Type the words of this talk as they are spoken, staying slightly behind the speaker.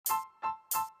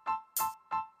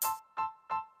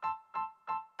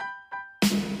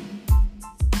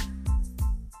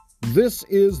This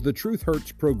is the Truth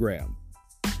Hurts program.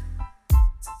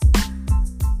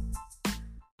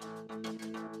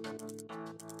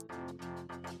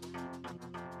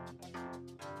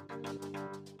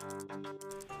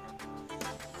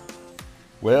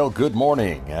 Well, good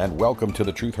morning and welcome to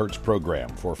the Truth Hurts program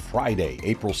for Friday,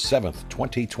 April 7th,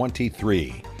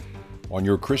 2023. On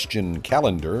your Christian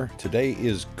calendar, today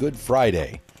is Good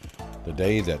Friday, the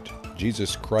day that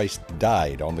Jesus Christ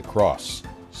died on the cross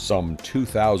some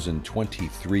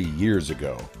 2023 years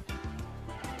ago.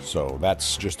 So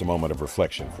that's just a moment of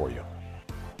reflection for you.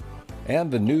 And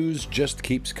the news just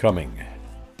keeps coming.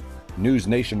 News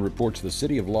Nation reports the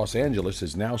city of Los Angeles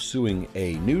is now suing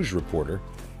a news reporter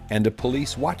and a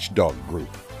police watchdog group.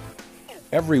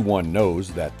 Everyone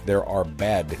knows that there are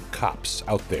bad cops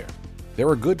out there. There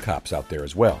are good cops out there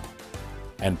as well.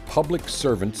 And public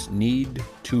servants need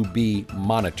to be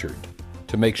monitored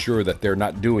to make sure that they're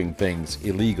not doing things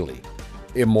illegally,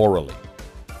 immorally,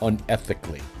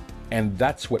 unethically. And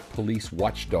that's what police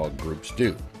watchdog groups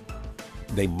do.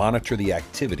 They monitor the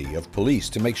activity of police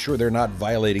to make sure they're not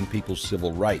violating people's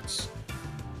civil rights,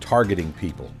 targeting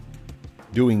people,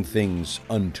 doing things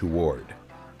untoward.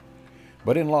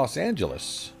 But in Los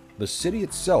Angeles, the city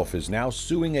itself is now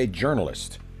suing a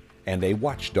journalist and a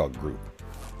watchdog group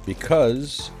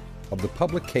because of the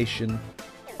publication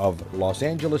of Los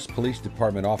Angeles Police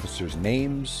Department officers'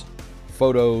 names,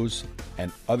 photos,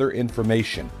 and other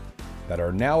information that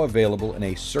are now available in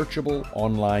a searchable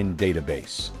online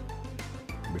database.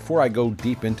 Before I go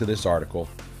deep into this article,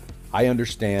 I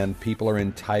understand people are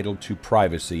entitled to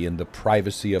privacy in the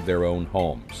privacy of their own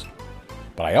homes.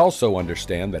 But I also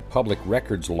understand that public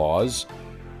records laws,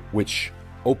 which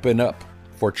open up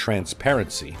for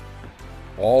transparency,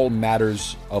 all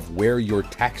matters of where your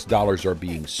tax dollars are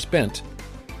being spent,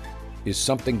 is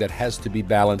something that has to be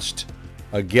balanced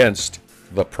against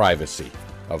the privacy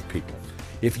of people.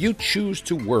 If you choose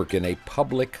to work in a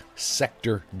public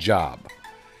sector job,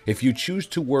 if you choose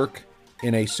to work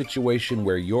in a situation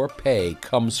where your pay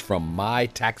comes from my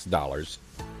tax dollars,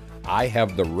 I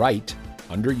have the right,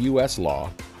 under U.S. law,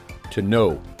 to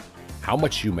know how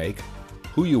much you make,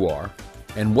 who you are,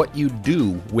 and what you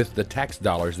do with the tax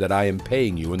dollars that I am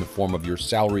paying you in the form of your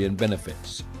salary and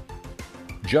benefits.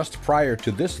 Just prior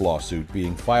to this lawsuit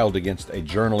being filed against a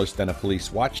journalist and a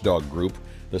police watchdog group,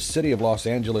 the city of Los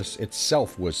Angeles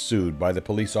itself was sued by the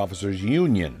police officers'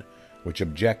 union, which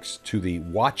objects to the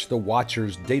Watch the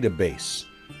Watchers database,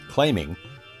 claiming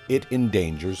it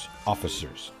endangers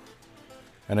officers.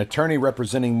 An attorney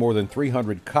representing more than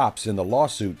 300 cops in the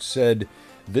lawsuit said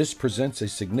this presents a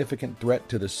significant threat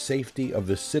to the safety of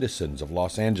the citizens of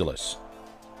Los Angeles.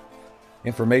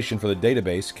 Information for the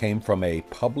database came from a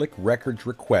public records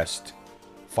request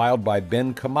filed by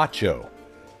Ben Camacho,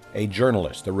 a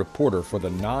journalist, a reporter for the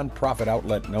nonprofit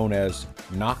outlet known as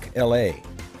Knock LA.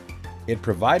 It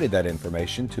provided that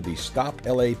information to the Stop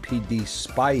LAPD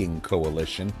Spying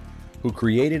Coalition, who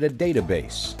created a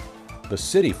database. The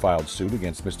city filed suit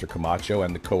against Mr. Camacho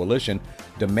and the coalition,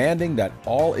 demanding that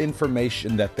all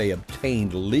information that they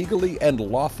obtained legally and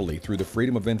lawfully through the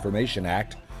Freedom of Information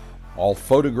Act, all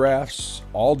photographs,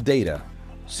 all data,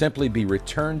 simply be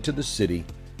returned to the city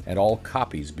and all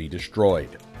copies be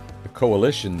destroyed. The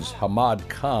coalition's Hamad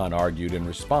Khan argued in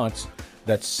response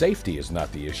that safety is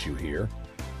not the issue here.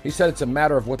 He said it's a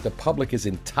matter of what the public is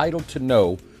entitled to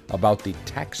know about the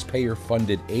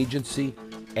taxpayer-funded agency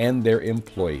and their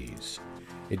employees.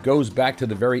 It goes back to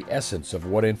the very essence of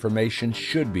what information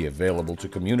should be available to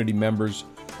community members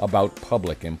about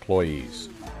public employees.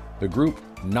 The group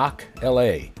Knock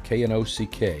LA,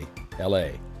 K-N-O-C-K,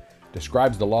 L-A,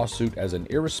 describes the lawsuit as an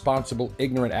irresponsible,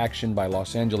 ignorant action by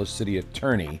Los Angeles City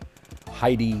Attorney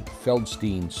Heidi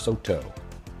Feldstein Soto.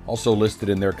 Also listed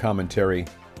in their commentary,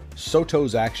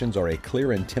 Soto's actions are a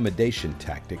clear intimidation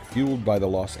tactic fueled by the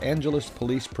Los Angeles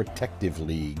Police Protective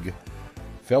League.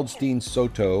 Feldstein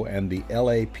Soto and the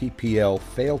LAPPL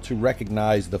fail to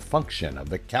recognize the function of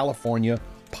the California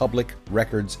Public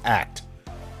Records Act.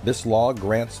 This law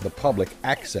grants the public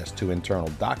access to internal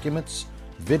documents,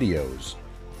 videos,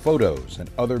 photos, and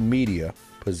other media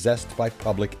possessed by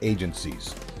public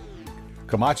agencies.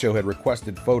 Camacho had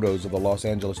requested photos of the Los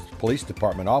Angeles Police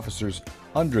Department officers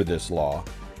under this law,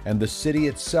 and the city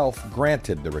itself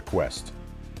granted the request.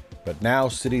 But now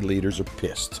city leaders are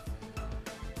pissed.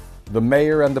 The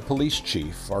mayor and the police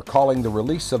chief are calling the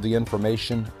release of the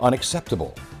information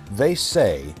unacceptable. They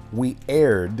say we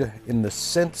erred in the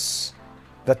sense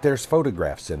that there's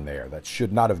photographs in there that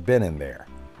should not have been in there.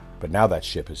 But now that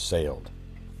ship has sailed.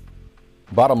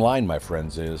 Bottom line, my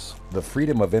friends, is the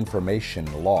Freedom of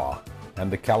Information Law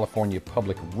and the California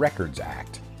Public Records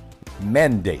Act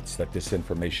mandates that this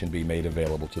information be made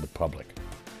available to the public.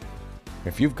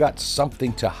 If you've got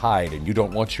something to hide and you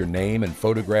don't want your name and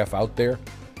photograph out there,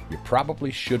 you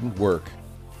probably shouldn't work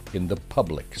in the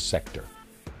public sector.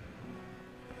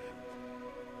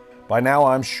 By now,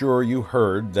 I'm sure you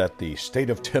heard that the state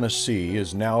of Tennessee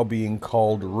is now being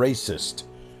called racist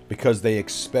because they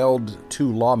expelled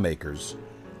 2 lawmakers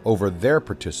over their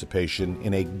participation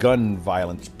in a gun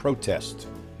violence protest.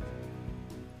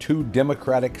 2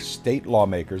 Democratic state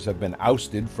lawmakers have been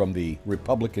ousted from the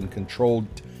Republican-controlled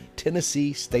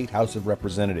Tennessee State House of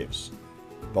Representatives.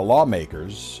 The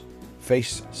lawmakers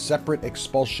face separate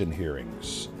expulsion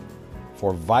hearings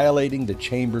for violating the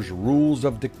chamber's rules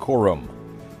of decorum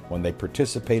when they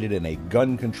participated in a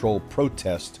gun control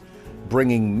protest,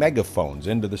 bringing megaphones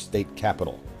into the state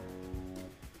capitol.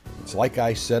 It's like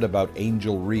I said about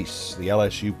Angel Reese, the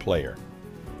LSU player.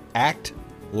 Act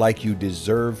like you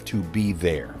deserve to be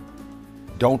there.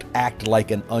 Don't act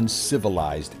like an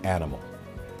uncivilized animal.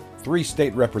 3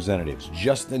 state representatives,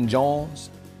 Justin Jones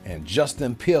and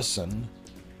Justin Pearson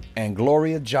and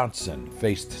Gloria Johnson,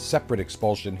 faced separate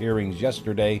expulsion hearings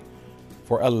yesterday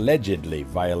for allegedly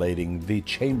violating the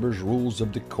chamber's rules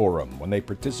of decorum when they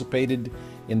participated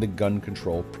in the gun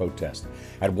control protest.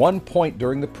 At one point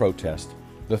during the protest,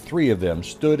 the 3 of them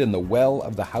stood in the well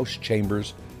of the House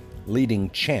chambers leading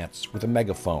chants with a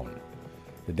megaphone.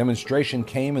 The demonstration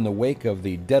came in the wake of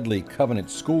the deadly Covenant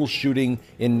school shooting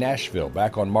in Nashville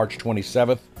back on March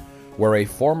 27th, where a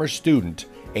former student,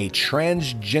 a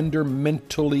transgender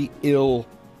mentally ill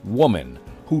woman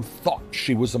who thought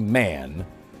she was a man,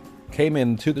 came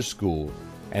into the school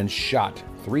and shot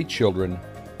 3 children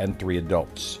and 3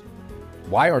 adults.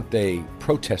 Why aren't they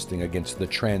protesting against the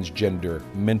transgender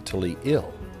mentally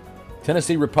ill?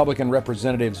 Tennessee Republican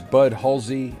Representatives Bud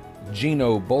Halsey,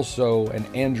 Gino Bolso, and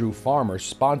Andrew Farmer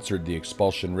sponsored the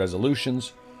expulsion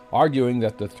resolutions, arguing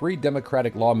that the 3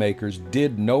 Democratic lawmakers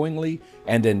did knowingly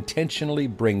and intentionally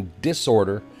bring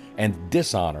disorder and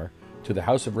dishonor to the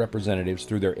House of Representatives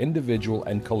through their individual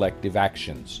and collective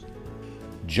actions.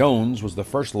 Jones was the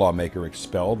first lawmaker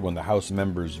expelled when the House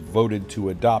members voted to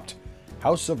adopt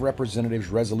House of Representatives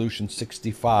Resolution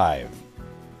 65.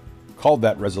 Called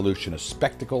that resolution a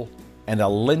spectacle and a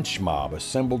lynch mob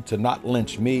assembled to not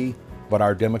lynch me, but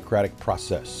our democratic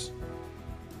process.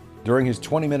 During his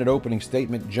 20-minute opening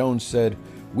statement, Jones said,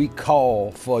 "We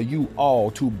call for you all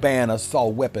to ban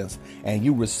assault weapons, and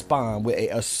you respond with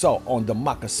an assault on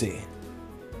democracy."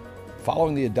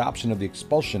 Following the adoption of the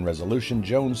expulsion resolution,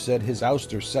 Jones said his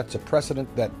ouster sets a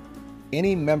precedent that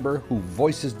any member who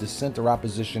voices dissent or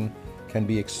opposition can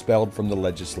be expelled from the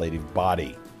legislative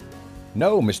body.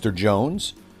 No, Mr.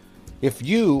 Jones. If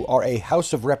you are a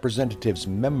House of Representatives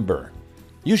member,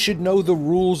 you should know the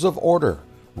rules of order,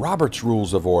 Robert's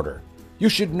Rules of Order. You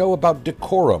should know about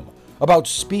decorum, about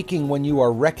speaking when you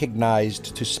are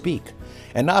recognized to speak,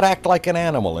 and not act like an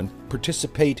animal and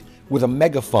participate with a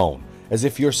megaphone as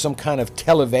if you're some kind of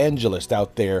televangelist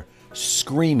out there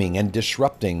screaming and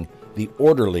disrupting the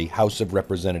orderly House of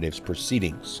Representatives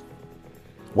proceedings.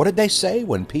 What did they say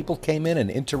when people came in and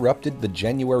interrupted the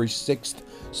January 6th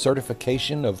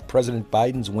certification of President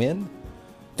Biden's win?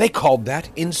 They called that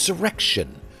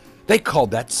insurrection. They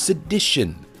called that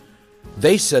sedition.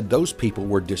 They said those people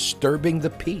were disturbing the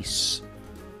peace.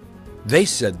 They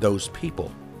said those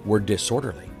people were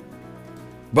disorderly.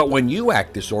 But when you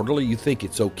act disorderly, you think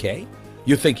it's okay?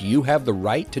 You think you have the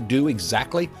right to do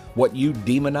exactly what you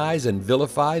demonize and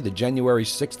vilify the January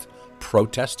 6th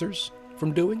protesters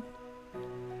from doing?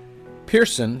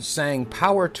 Pearson sang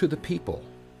 "Power to the People"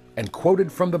 and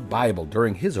quoted from the Bible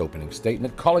during his opening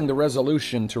statement, calling the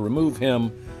resolution to remove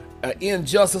him an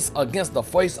injustice against the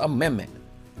First Amendment.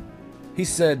 He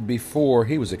said before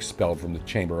he was expelled from the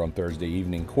chamber on Thursday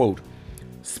evening, quote,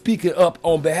 "Speaking up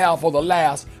on behalf of the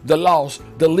last, the lost,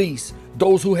 the least,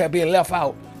 those who have been left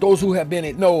out, those who have been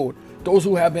ignored, those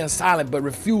who have been silent but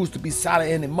refuse to be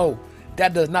silent anymore,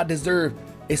 that does not deserve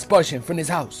expulsion from this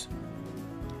house."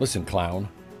 Listen, clown.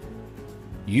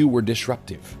 You were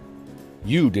disruptive.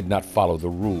 You did not follow the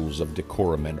rules of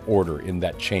decorum and order in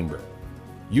that chamber.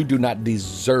 You do not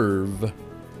deserve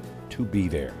to be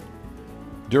there.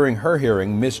 During her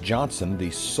hearing, Ms. Johnson,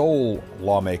 the sole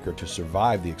lawmaker to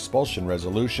survive the expulsion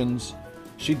resolutions,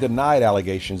 she denied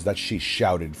allegations that she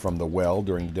shouted from the well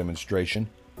during the demonstration.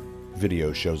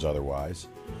 Video shows otherwise.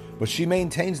 But she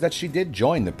maintains that she did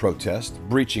join the protest,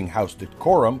 breaching House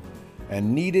decorum,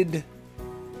 and needed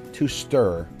to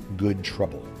stir good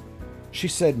trouble. She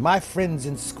said, "My friends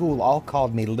in school all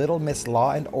called me Little Miss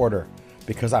Law and Order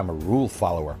because I'm a rule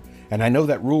follower, and I know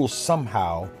that rules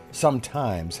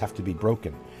sometimes have to be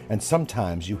broken, and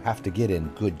sometimes you have to get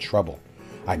in good trouble.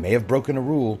 I may have broken a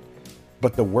rule,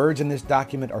 but the words in this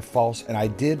document are false, and I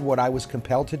did what I was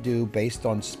compelled to do based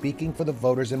on speaking for the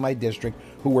voters in my district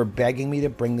who were begging me to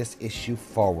bring this issue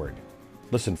forward.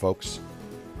 Listen, folks,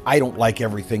 I don't like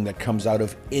everything that comes out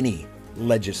of any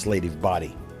legislative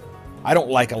body. I don't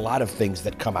like a lot of things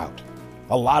that come out.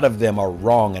 A lot of them are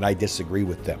wrong, and I disagree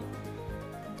with them.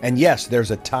 And yes,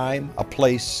 there's a time, a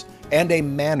place, and a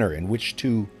manner in which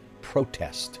to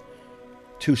protest,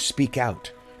 to speak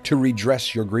out, to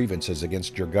redress your grievances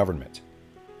against your government.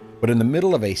 But in the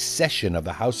middle of a session of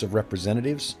the House of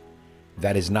Representatives,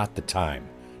 that is not the time,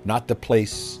 not the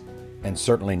place, and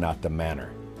certainly not the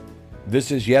manner.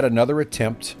 This is yet another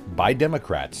attempt by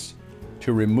Democrats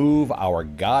to remove our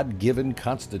God-given,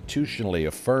 constitutionally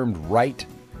affirmed right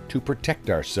to protect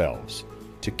ourselves,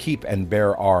 to keep and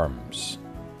bear arms,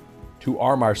 to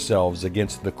arm ourselves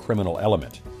against the criminal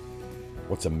element.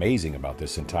 What's amazing about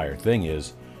this entire thing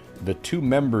is the two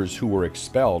members who were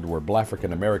expelled were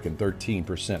African American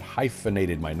 13%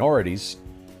 hyphenated minorities,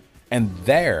 and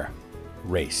their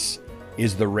race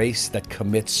is the race that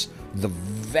commits the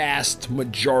vast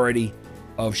majority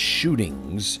of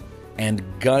shootings and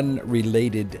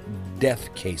gun-related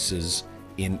death cases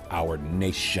in our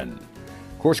nation.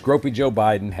 Of course, Gropey Joe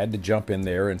Biden had to jump in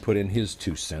there and put in his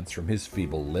 2 cents from his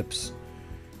feeble lips.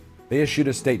 They issued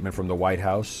a statement from the White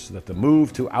House that the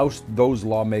move to oust those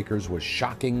lawmakers was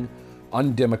shocking,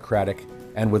 undemocratic,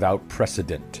 and without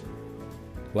precedent.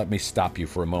 Let me stop you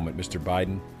for a moment, Mr.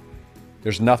 Biden.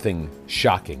 There's nothing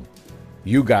shocking.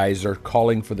 You guys are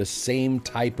calling for the same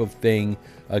type of thing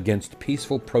against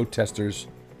peaceful protesters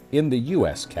in the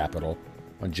U.S. Capitol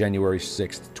on January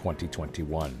 6th,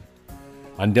 2021.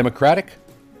 Undemocratic?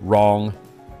 Wrong.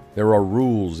 There are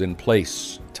rules in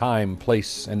place, time,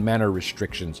 place, and manner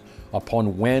restrictions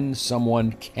upon when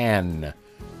someone can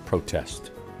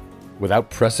protest. Without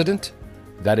precedent?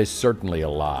 That is certainly a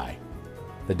lie.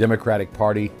 The Democratic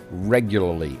Party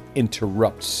regularly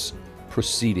interrupts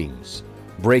proceedings,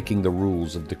 breaking the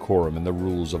rules of decorum and the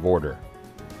rules of order.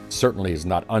 It certainly is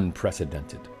not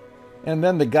unprecedented. And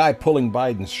then the guy pulling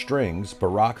Biden's strings,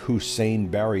 Barack Hussein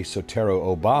Barry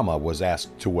Soetoro Obama, was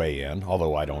asked to weigh in,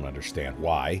 although I don't understand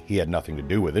why. He had nothing to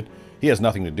do with it. He has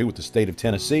nothing to do with the state of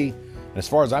Tennessee. And as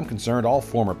far as I'm concerned, all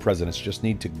former presidents just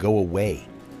need to go away.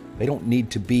 They don't need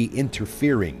to be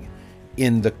interfering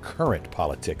in the current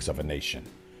politics of a nation.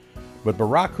 But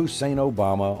Barack Hussein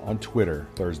Obama on Twitter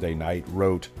Thursday night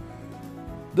wrote,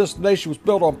 "This nation was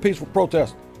built on peaceful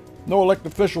protest. No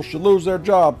elected official should lose their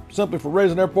job simply for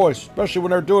raising their voice, especially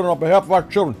when they're doing it on behalf of our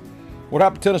children. What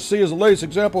happened in Tennessee is the latest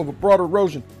example of a broader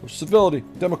erosion of civility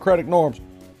and democratic norms.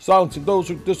 Silencing those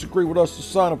who disagree with us is a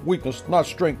sign of weakness, not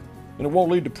strength, and it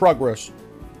won't lead to progress."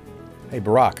 Hey,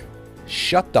 Barack,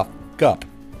 shut the f*** up.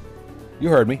 You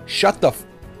heard me. Shut the f***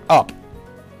 up.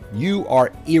 You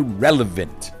are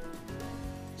irrelevant.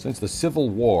 Since the Civil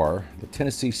War, the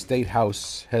Tennessee State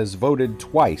House has voted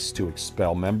twice to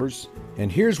expel members.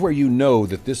 And here's where you know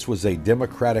that this was a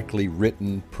democratically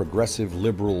written, progressive,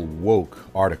 liberal, woke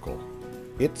article.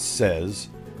 It says,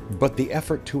 "But the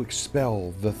effort to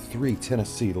expel the 3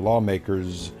 Tennessee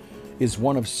lawmakers is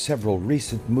one of several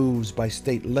recent moves by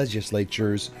state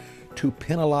legislatures to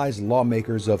penalize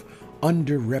lawmakers of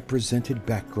underrepresented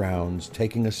backgrounds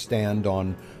taking a stand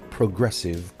on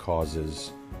progressive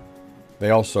causes." They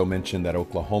also mentioned that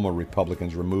Oklahoma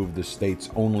Republicans removed the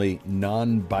state's only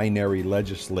non-binary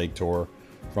legislator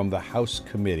from the House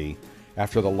committee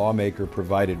after the lawmaker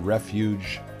provided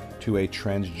refuge to a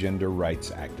transgender rights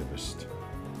activist.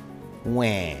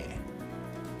 Wah.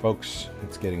 Folks,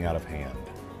 it's getting out of hand.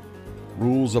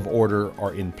 Rules of order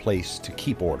are in place to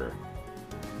keep order.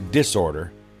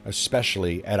 Disorder,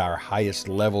 especially at our highest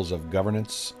levels of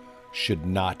governance, should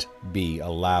not be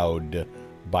allowed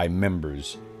by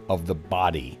members of the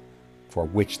body for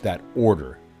which that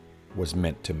order was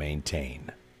meant to maintain.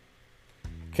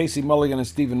 Casey Mulligan and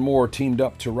Stephen Moore teamed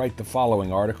up to write the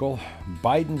following article.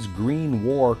 Biden's green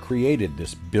war created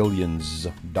this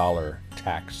billions-dollar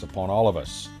tax upon all of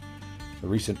us. The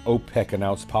recent OPEC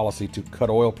announced policy to cut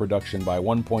oil production by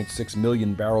 1.6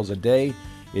 million barrels a day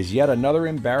is yet another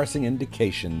embarrassing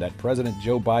indication that President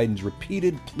Joe Biden's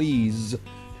repeated pleas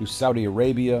to Saudi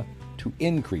Arabia to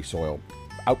increase oil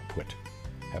output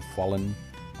have fallen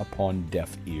upon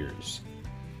deaf ears.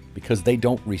 Because they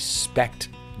don't respect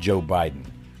Joe Biden.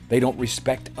 They don't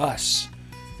respect us.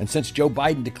 And since Joe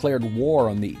Biden declared war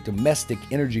on the domestic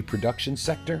energy production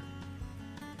sector,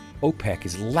 OPEC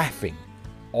is laughing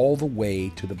all the way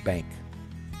to the bank.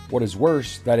 What is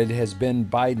worse, that it has been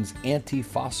Biden's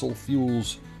anti-fossil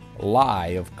fuels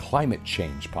lie of climate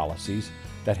change policies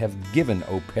that have given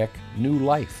OPEC new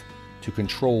life to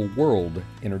control world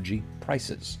energy prices.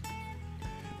 prices.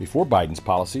 Before Biden's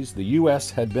policies, the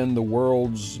U.S. had been the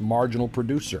world's marginal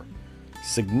producer,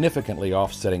 significantly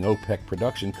offsetting OPEC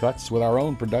production cuts with our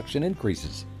own production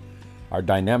increases. Our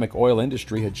dynamic oil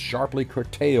industry had sharply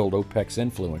curtailed OPEC's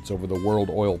influence over the world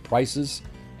oil prices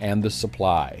and the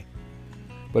supply.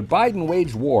 But Biden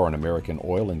waged war on American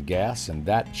oil and gas, and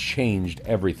that changed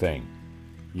everything.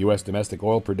 U.S. domestic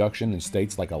oil production in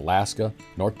states like Alaska,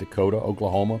 North Dakota,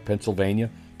 Oklahoma, Pennsylvania,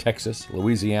 Texas,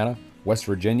 Louisiana, West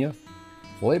Virginia,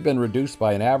 well, they've been reduced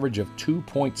by an average of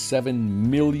 2.7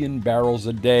 million barrels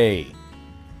a day.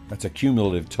 That's a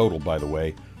cumulative total, by the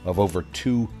way, of over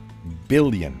 2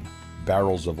 billion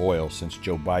barrels of oil since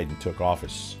Joe Biden took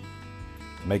office.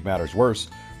 To make matters worse,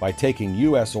 by taking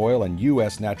U.S. oil and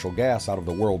U.S. natural gas out of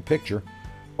the world picture,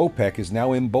 OPEC is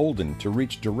now emboldened to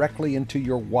reach directly into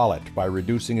your wallet by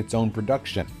reducing its own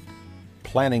production,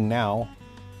 planning now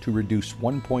to reduce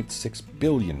 1.6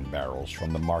 billion barrels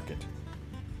from the market.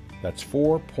 That's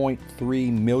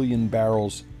 4.3 million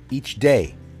barrels each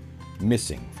day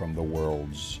missing from the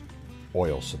world's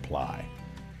oil supply.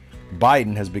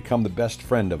 Biden has become the best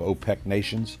friend of OPEC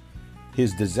nations.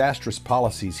 His disastrous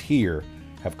policies here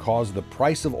have caused the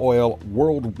price of oil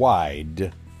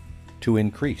worldwide to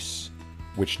increase,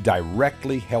 which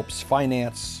directly helps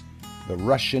finance the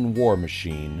Russian war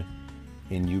machine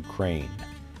in Ukraine.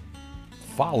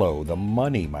 Follow the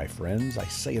money, my friends. I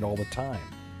say it all the time.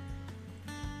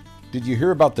 Did you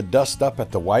hear about the dust-up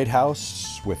at the White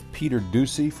House with Peter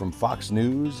Doocy from Fox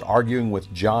News arguing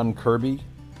with John Kirby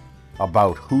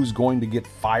about who's going to get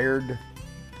fired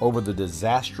over the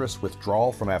disastrous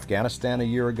withdrawal from Afghanistan a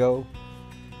year ago?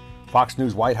 Fox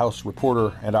News White House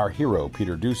reporter and our hero,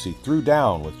 Peter Doocy, threw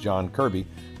down with John Kirby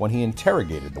when he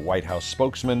interrogated the White House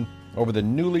spokesman over the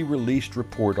newly released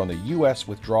report on the U.S.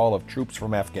 withdrawal of troops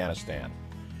from Afghanistan.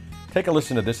 Take a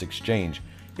listen to this exchange.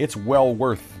 It's well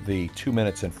worth the 2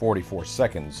 minutes and 44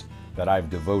 seconds that I've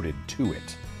devoted to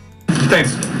it.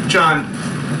 Thanks. John,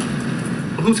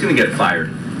 who's going to get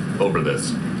fired over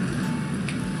this?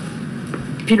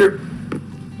 Peter,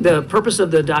 the purpose of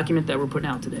the document that we're putting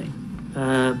out today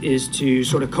is to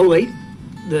sort of collate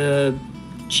the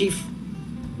chief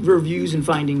reviews and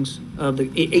findings of the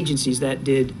agencies that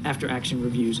did after-action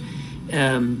reviews.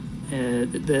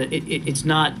 It's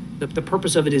not the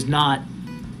purpose of it is not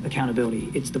accountability.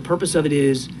 It's the purpose of it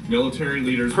is military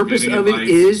leaders. Purpose of it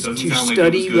is to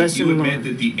study lesson learned. You admit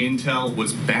that the intel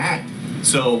was bad.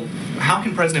 So how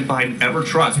can President Biden ever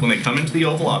trust when they come into the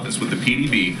Oval Office with the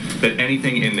PDB that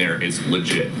anything in there is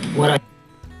legit? The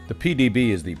PDB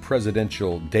is the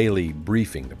Presidential Daily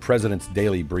Briefing, the President's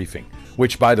Daily Briefing,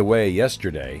 which, by the way,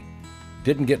 yesterday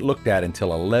didn't get looked at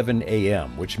until 11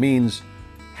 a.m., which means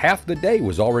half the day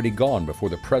was already gone before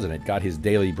the President got his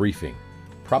daily briefing,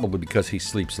 probably because he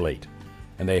sleeps late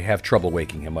and they have trouble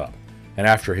waking him up. And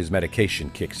after his medication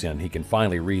kicks in, he can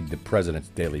finally read the President's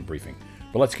Daily Briefing.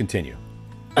 But let's continue.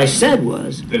 I said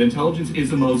was that intelligence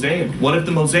is a mosaic. What if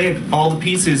the mosaic, all the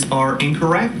pieces are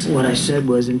incorrect? What I said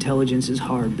was intelligence is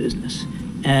hard business,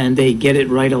 and they get it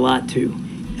right a lot too.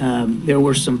 There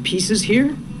were some pieces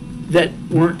here that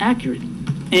weren't accurate,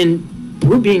 and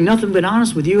we're being nothing but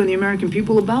honest with you and the American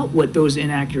people about what those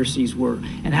inaccuracies were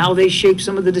and how they shaped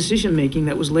some of the decision making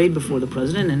that was laid before the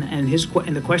president and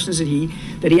the questions that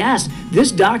he asked.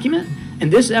 This document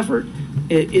and this effort,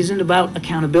 it isn't about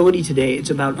accountability today. It's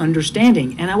about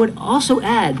understanding. And I would also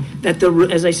add that,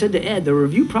 as I said to Ed, the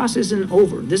review process isn't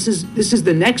over. This is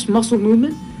the next muscle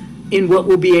movement in what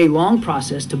will be a long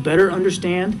process to better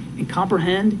understand and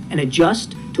comprehend and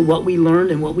adjust to what we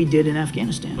learned and what we did in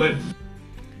Afghanistan.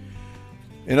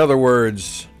 In other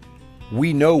words,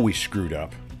 we know we screwed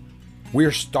up.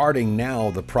 We're starting now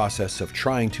the process of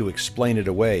trying to explain it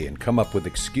away and come up with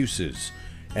excuses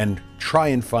and try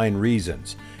and find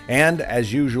reasons. And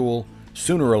as usual,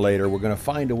 sooner or later, we're going to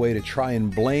find a way to try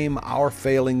and blame our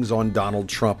failings on Donald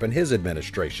Trump and his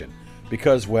administration.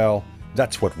 Because, well,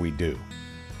 that's what we do.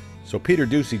 So Peter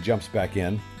Doocy jumps back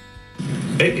in.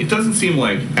 It doesn't seem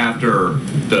like after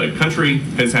the country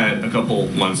has had a couple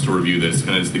months to review this,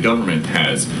 and as the government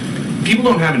has, people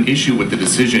don't have an issue with the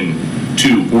decision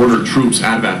to order troops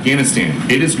out of Afghanistan.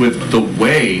 It is with the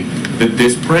way that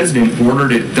this president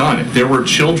ordered it done. There were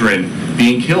children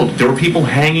being killed. There were people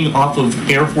hanging off of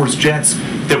Air Force jets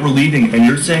that were leaving. And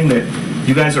you're saying that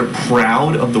you guys are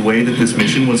proud of the way that this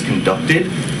mission was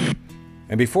conducted?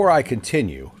 And before I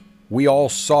continue, we all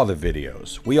saw the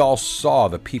videos. We all saw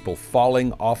the people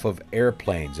falling off of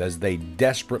airplanes as they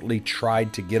desperately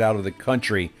tried to get out of the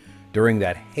country during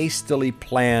that hastily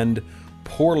planned,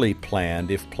 poorly planned,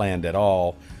 if planned at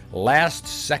all,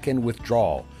 last-second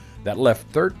withdrawal that left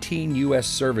 13 U.S.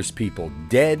 service people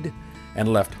dead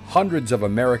and left hundreds of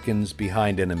Americans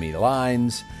behind enemy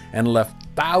lines and left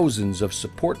thousands of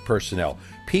support personnel,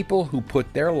 people who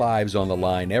put their lives on the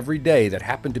line every day that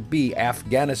happened to be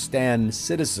Afghanistan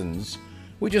citizens.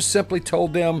 We just simply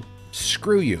told them,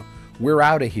 screw you, we're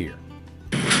out of here.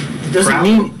 Doesn't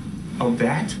mean of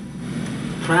that?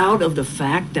 proud of the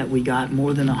fact that we got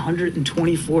more than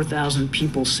 124,000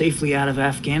 people safely out of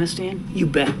Afghanistan? You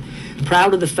bet.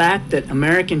 Proud of the fact that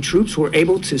American troops were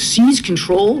able to seize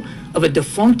control of a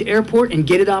defunct airport and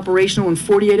get it operational in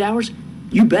 48 hours?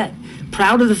 You bet.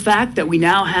 Proud of the fact that we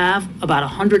now have about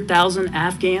 100,000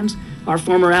 Afghans, our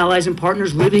former allies and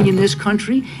partners, living in this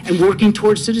country and working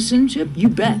towards citizenship? You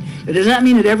bet. Does that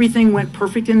mean that everything went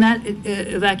perfect in that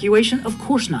evacuation? Of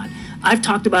course not. I've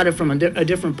talked about it from a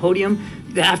different podium.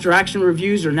 The after-action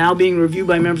reviews are now being reviewed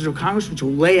by members of Congress, which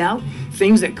will lay out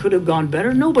things that could have gone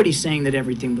better. Nobody's saying that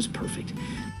everything was perfect.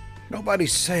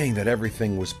 Nobody's saying that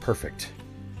everything was perfect.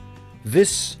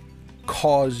 This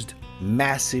caused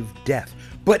massive death.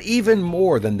 But even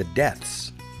more than the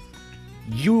deaths,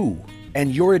 you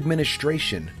and your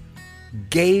administration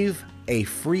gave a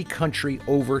free country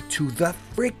over to the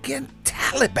freaking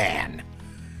Taliban.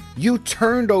 You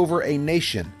turned over a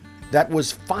nation that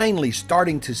was finally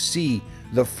starting to see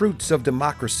the fruits of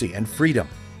democracy and freedom.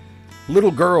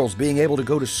 Little girls being able to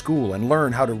go to school and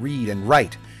learn how to read and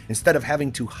write instead of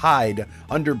having to hide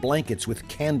under blankets with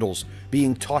candles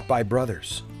being taught by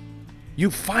brothers.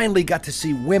 You finally got to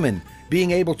see women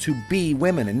being able to be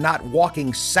women and not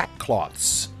walking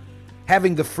sackcloths,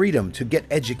 having the freedom to get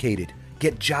educated,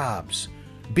 get jobs,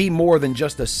 be more than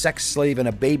just a sex slave in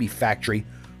a baby factory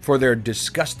for their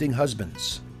disgusting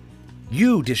husbands.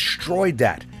 You destroyed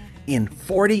that in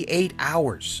 48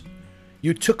 hours.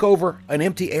 You took over an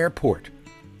empty airport.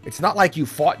 It's not like you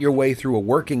fought your way through a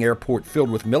working airport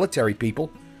filled with military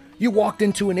people. You walked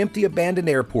into an empty abandoned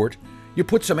airport. You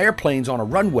put some airplanes on a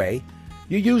runway.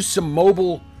 You used some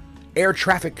mobile air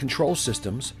traffic control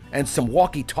systems and some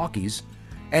walkie-talkies,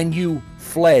 and you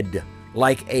fled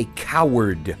like a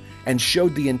coward and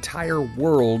showed the entire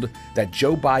world that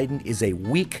Joe Biden is a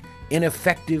weak,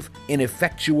 ineffective,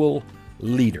 ineffectual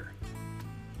leader.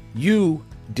 You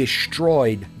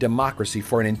destroyed democracy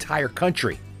for an entire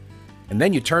country. And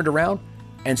then you turned around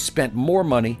and spent more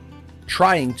money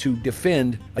trying to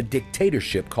defend a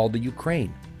dictatorship called the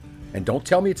Ukraine. And don't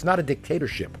tell me it's not a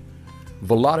dictatorship.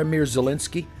 Volodymyr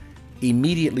Zelensky,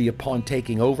 immediately upon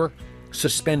taking over,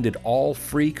 suspended all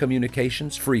free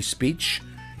communications, free speech.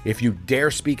 If you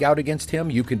dare speak out against him,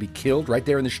 you can be killed right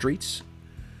there in the streets.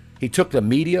 He took the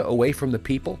media away from the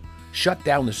people, shut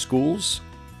down the schools,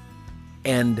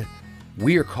 and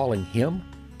we are calling him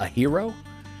a hero?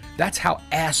 That's how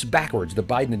ass backwards the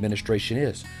Biden administration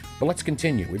is. But let's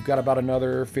continue. We've got about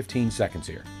another 15 seconds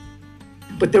here.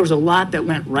 But there was a lot that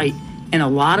went right, and a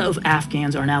lot of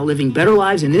Afghans are now living better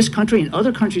lives in this country and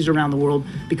other countries around the world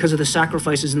because of the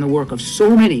sacrifices and the work of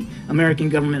so many American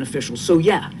government officials. So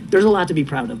yeah, there's a lot to be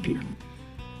proud of, Peter.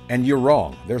 And you're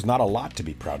wrong. There's not a lot to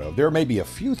be proud of. There may be a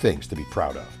few things to be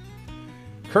proud of.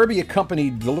 Kirby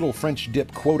accompanied the little French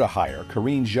dip quota hire,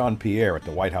 Karine Jean-Pierre, at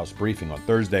the White House briefing on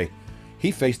Thursday. He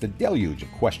faced a deluge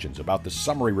of questions about the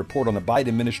summary report on the Biden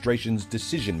administration's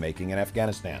decision-making in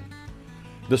Afghanistan.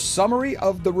 The summary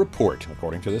of the report,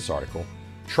 according to this article,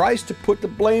 tries to put the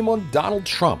blame on Donald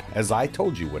Trump, as I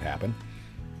told you would happen.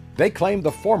 They claim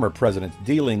the former president's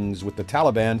dealings with the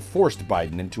Taliban forced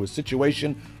Biden into a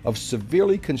situation of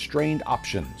severely constrained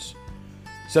options.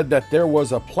 Said that there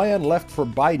was a plan left for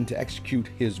Biden to execute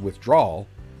his withdrawal,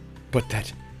 but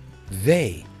that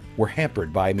they were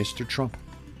hampered by Mr. Trump.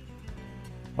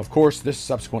 Of course, this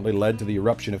subsequently led to the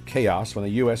eruption of chaos when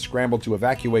the U.S. scrambled to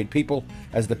evacuate people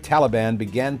as the Taliban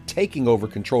began taking over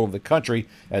control of the country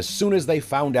as soon as they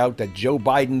found out that Joe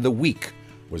Biden the weak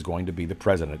was going to be the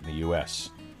president in the U.S.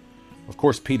 Of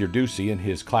course, Peter Doocy, in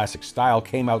his classic style,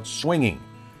 came out swinging.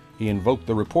 He invoked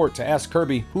the report to ask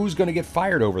Kirby who's going to get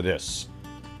fired over this.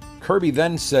 Kirby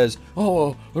then says,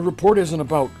 the report isn't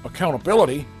about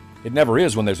accountability. It never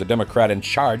is when there's a Democrat in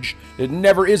charge. It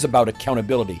never is about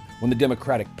accountability when the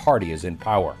Democratic Party is in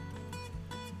power.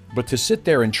 But to sit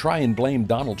there and try and blame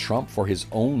Donald Trump for his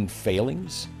own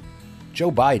failings?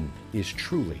 Joe Biden is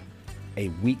truly a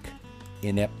weak,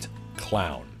 inept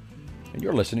clown. And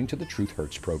you're listening to the Truth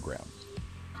Hurts program.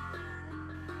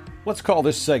 Let's call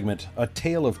this segment A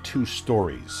Tale of Two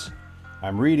Stories.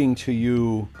 I'm reading to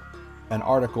you an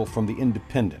article from The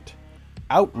Independent.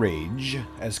 Outrage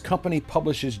as company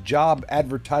publishes job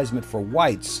advertisement for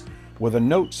whites with a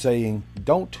note saying,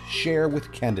 "Don't share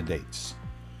with candidates."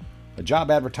 A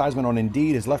job advertisement on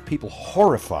Indeed has left people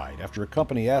horrified after a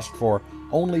company asked for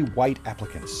only white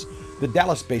applicants. The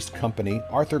Dallas-based company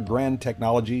Arthur Grand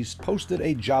Technologies posted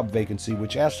a job vacancy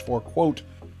which asked for, quote,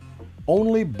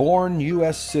 only born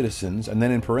U.S. citizens, and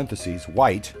then in parentheses,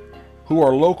 white, who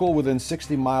are local within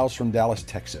 60 miles from Dallas,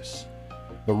 Texas.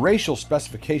 The racial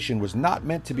specification was not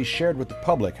meant to be shared with the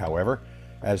public, however,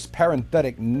 as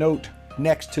parenthetic note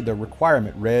next to the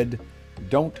requirement read,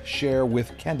 don't share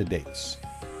with candidates.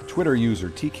 Twitter user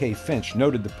TK Finch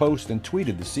noted the post and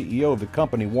tweeted the CEO of the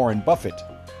company, Warren Buffett.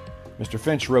 Mr.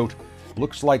 Finch wrote,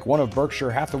 looks like one of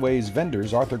Berkshire Hathaway's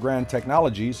vendors, Arthur Grand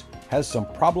Technologies, has some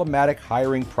problematic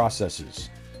hiring processes.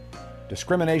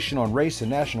 Discrimination on race and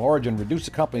national origin reduced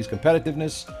the company's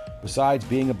competitiveness, besides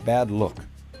being a bad look.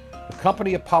 The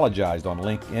company apologized on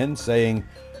LinkedIn, saying,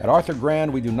 at Arthur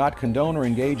Grand, we do not condone or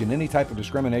engage in any type of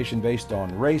discrimination based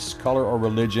on race, color, or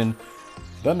religion.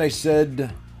 Then they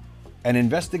said an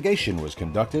investigation was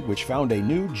conducted which found a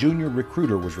new junior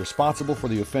recruiter was responsible for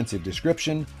the offensive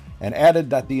description and added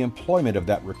that the employment of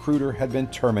that recruiter had been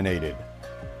terminated.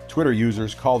 Twitter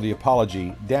users called the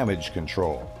apology damage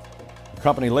control. The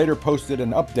company later posted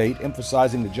an update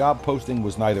emphasizing the job posting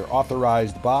was neither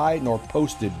authorized by nor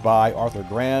posted by Arthur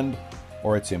Grand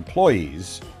or its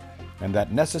employees, and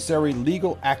that necessary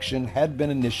legal action had been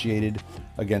initiated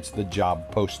against the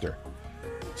job poster.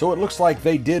 So it looks like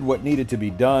they did what needed to be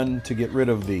done to get rid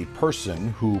of the person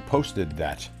who posted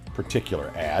that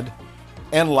particular ad,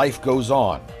 and life goes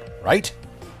on, right?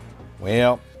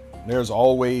 Well, there's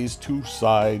always two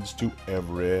sides to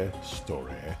every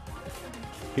story.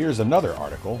 Here's another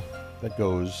article that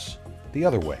goes the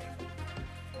other way.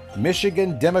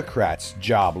 Michigan Democrats'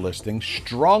 job listing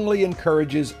strongly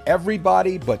encourages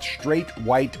everybody but straight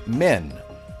white men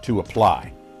to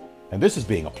apply. And this is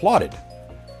being applauded.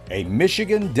 A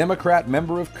Michigan Democrat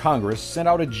member of Congress sent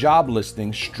out a job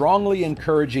listing strongly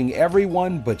encouraging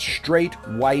everyone but straight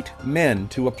white men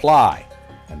to apply.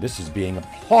 And this is being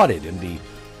applauded in the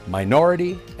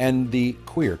minority and the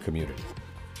queer community.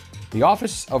 The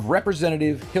office of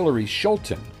Representative Hillary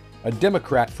Scholten, a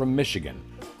Democrat from Michigan,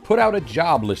 put out a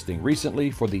job listing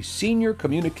recently for the Senior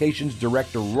Communications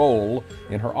Director role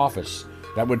in her office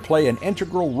that would play an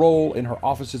integral role in her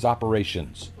office's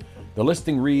operations. The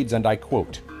listing reads, and I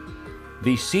quote,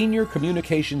 the Senior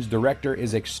Communications Director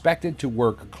is expected to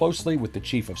work closely with the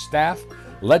Chief of Staff,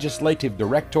 Legislative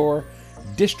Director,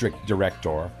 District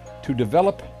Director to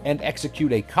develop and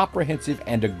execute a comprehensive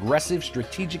and aggressive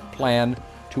strategic plan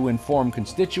to inform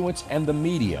constituents and the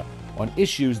media on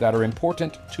issues that are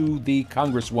important to the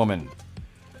Congresswoman.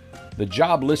 The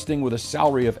job listing, with a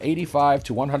salary of $85,000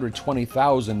 to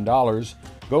 $120,000,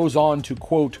 goes on to,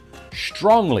 quote,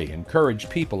 strongly encourage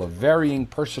people of varying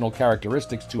personal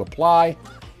characteristics to apply,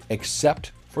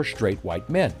 except for straight white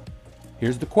men.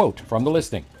 Here's the quote from the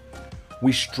listing.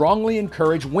 We strongly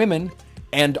encourage women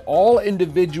and all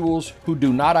individuals who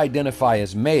do not identify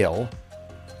as male,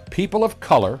 people of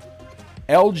color,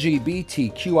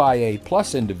 LGBTQIA+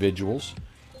 individuals,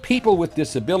 people with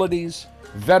disabilities,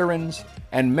 veterans,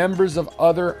 and members of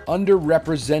other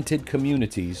underrepresented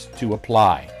communities to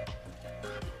apply.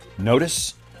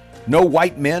 Notice, no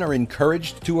white men are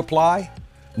encouraged to apply.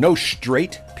 No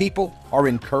straight people are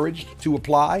encouraged to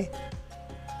apply.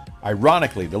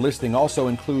 Ironically, the listing also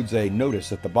includes a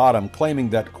notice at the bottom claiming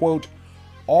that, quote,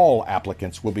 all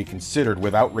applicants will be considered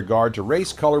without regard to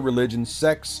race, color, religion,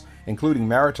 sex, including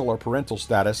marital or parental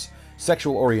status,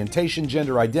 sexual orientation,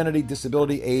 gender identity,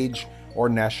 disability, age, or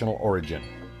national origin.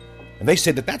 And they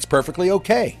said that that's perfectly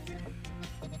okay.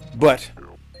 But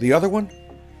the other one?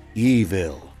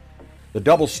 Evil. The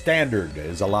double standard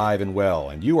is alive and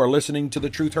well, and you are listening to the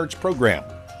Truth Hurts program.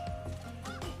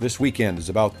 This weekend is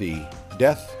about the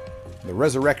death, the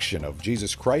resurrection of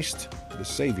Jesus Christ, the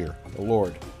Savior, the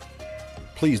Lord.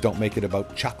 Please don't make it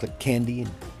about chocolate candy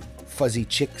and fuzzy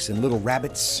chicks and little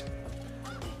rabbits.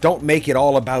 Don't make it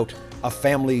all about a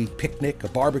family picnic, a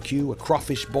barbecue, a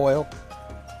crawfish boil.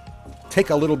 Take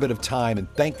a little bit of time and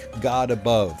thank God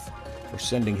above for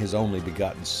sending His only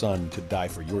begotten Son to die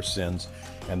for your sins.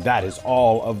 And that is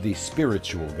all of the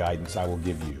spiritual guidance I will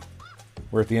give you.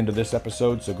 We're at the end of this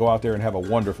episode, so go out there and have a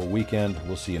wonderful weekend.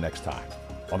 We'll see you next time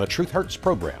on the Truth Hurts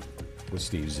program with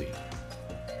Steve Z.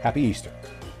 Happy Easter.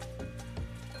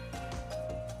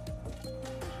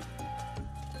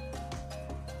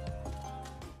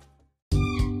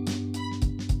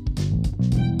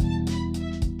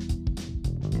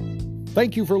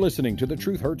 Thank you for listening to the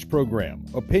Truth Hurts program.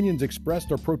 Opinions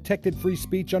expressed are protected free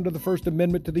speech under the First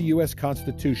Amendment to the U.S.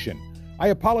 Constitution. I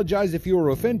apologize if you were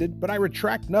offended, but I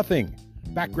retract nothing.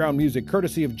 Background music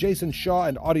courtesy of Jason Shaw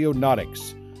and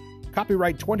Audionautics.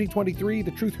 Copyright 2023,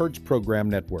 the Truth Hurts Program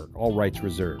Network. All rights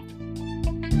reserved.